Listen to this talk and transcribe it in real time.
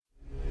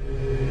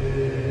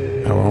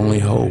Our only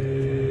hope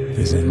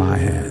is in my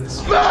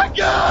hands.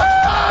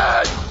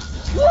 Beckett!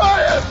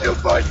 Why have you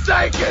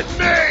forsaken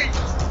me?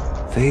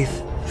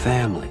 Faith,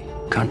 family,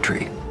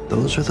 country,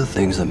 those are the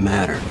things that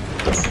matter.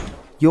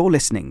 You're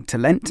listening to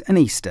Lent and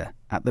Easter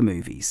at the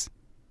movies.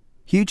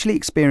 Hugely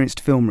experienced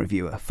film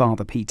reviewer Fr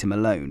Peter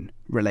Malone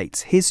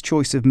relates his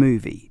choice of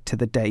movie to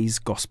the day's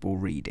gospel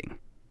reading.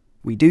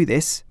 We do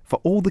this for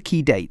all the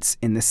key dates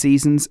in the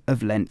seasons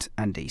of Lent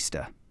and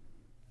Easter.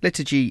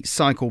 Liturgy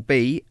Cycle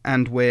B,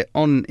 and we're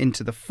on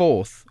into the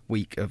fourth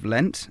week of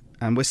Lent,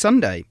 and we're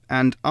Sunday,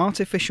 and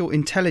Artificial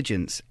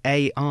Intelligence,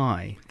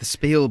 AI, the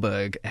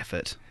Spielberg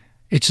effort.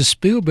 It's a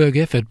Spielberg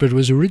effort, but it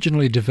was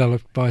originally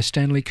developed by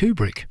Stanley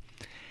Kubrick.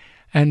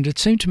 And it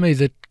seemed to me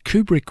that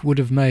Kubrick would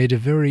have made a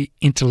very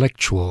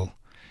intellectual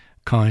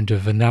kind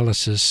of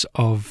analysis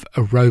of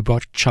a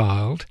robot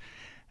child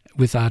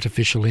with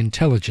artificial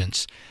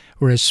intelligence,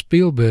 whereas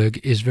Spielberg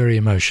is very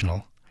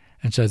emotional.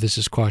 And so this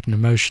is quite an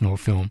emotional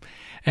film.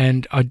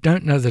 And I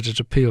don't know that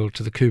it appealed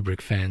to the Kubrick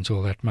fans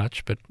all that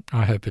much, but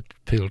I hope it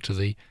appealed to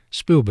the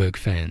Spielberg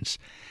fans.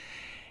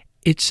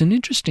 It's an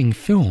interesting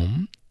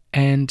film,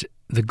 and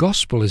the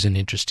Gospel is an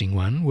interesting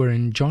one. We're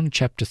in John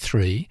chapter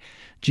 3,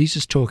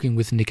 Jesus talking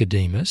with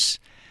Nicodemus,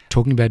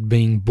 talking about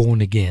being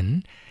born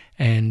again,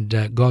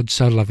 and God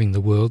so loving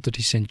the world that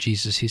he sent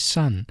Jesus his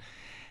son.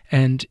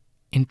 And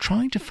in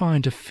trying to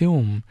find a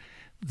film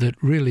that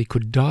really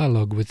could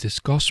dialogue with this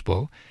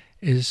Gospel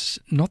is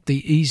not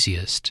the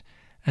easiest.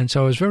 And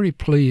so I was very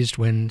pleased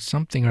when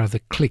something or other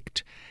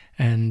clicked,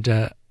 and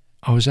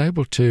I was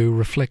able to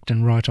reflect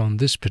and write on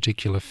this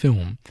particular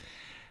film.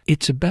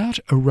 It's about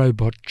a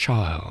robot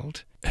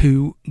child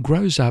who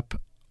grows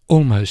up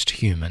almost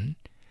human,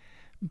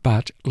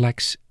 but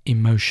lacks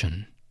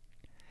emotion.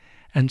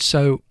 And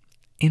so,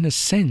 in a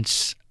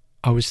sense,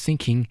 I was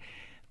thinking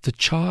the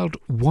child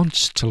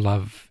wants to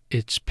love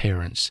its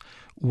parents,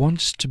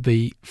 wants to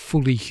be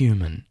fully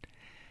human,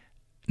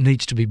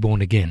 needs to be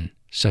born again,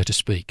 so to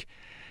speak.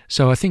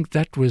 So I think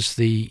that was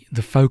the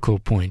focal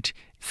point,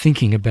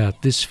 thinking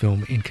about this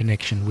film in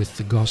connection with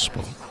the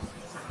Gospel.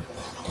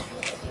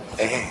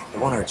 Hey, it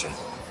won't hurt you.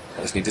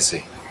 I just need to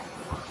see.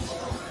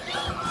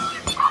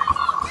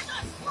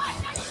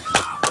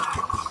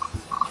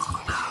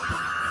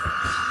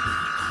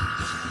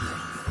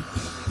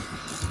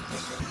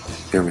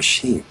 You're a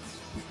machine.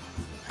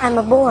 I'm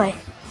a boy.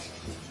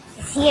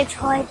 Is he a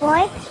toy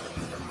boy?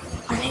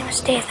 My name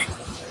is David.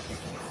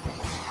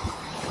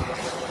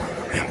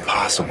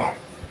 Impossible.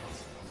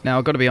 Now,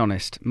 I've got to be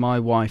honest, my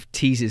wife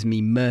teases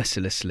me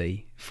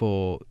mercilessly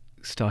for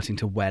starting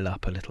to well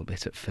up a little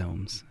bit at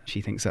films.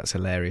 She thinks that's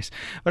hilarious.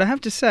 But I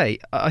have to say,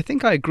 I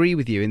think I agree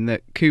with you in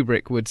that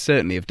Kubrick would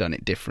certainly have done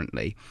it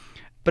differently.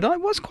 But I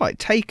was quite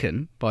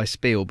taken by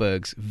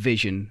Spielberg's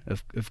vision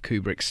of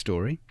Kubrick's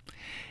story.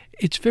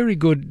 It's very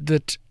good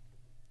that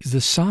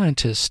the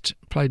scientist,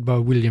 played by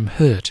William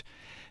Hurt,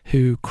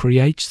 who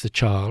creates the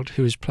child,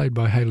 who is played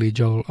by Haley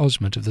Joel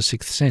Osment of The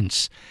Sixth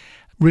Sense,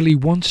 really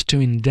wants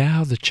to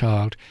endow the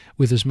child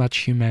with as much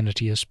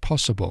humanity as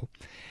possible.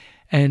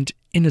 And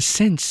in a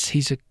sense,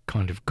 he's a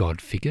kind of God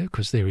figure,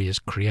 because there he is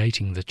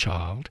creating the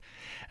child.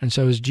 And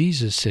so as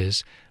Jesus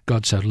says,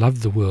 God so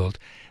loved the world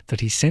that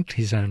he sent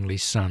his only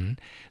Son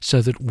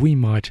so that we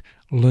might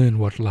learn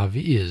what love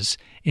is.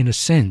 In a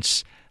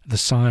sense, the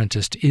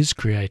scientist is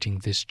creating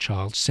this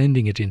child,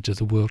 sending it into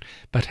the world,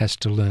 but has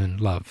to learn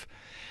love.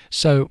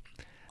 So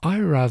I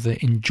rather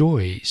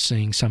enjoy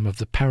seeing some of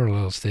the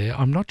parallels there.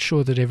 I'm not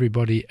sure that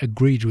everybody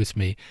agreed with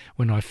me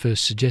when I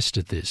first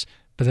suggested this,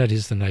 but that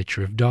is the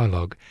nature of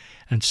dialogue.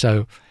 And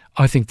so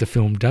I think the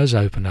film does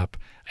open up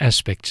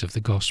aspects of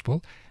the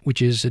Gospel,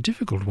 which is a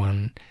difficult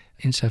one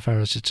insofar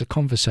as it's a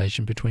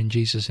conversation between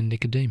Jesus and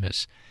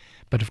Nicodemus.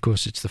 But of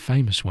course it's the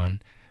famous one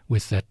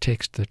with that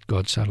text that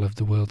God so loved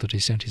the world that he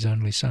sent his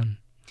only Son.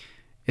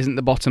 Isn't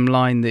the bottom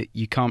line that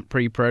you can't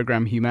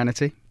pre-program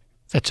humanity?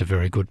 That's a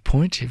very good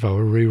point. If I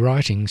were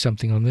rewriting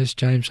something on this,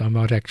 James, I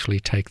might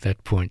actually take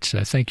that point.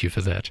 So thank you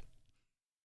for that.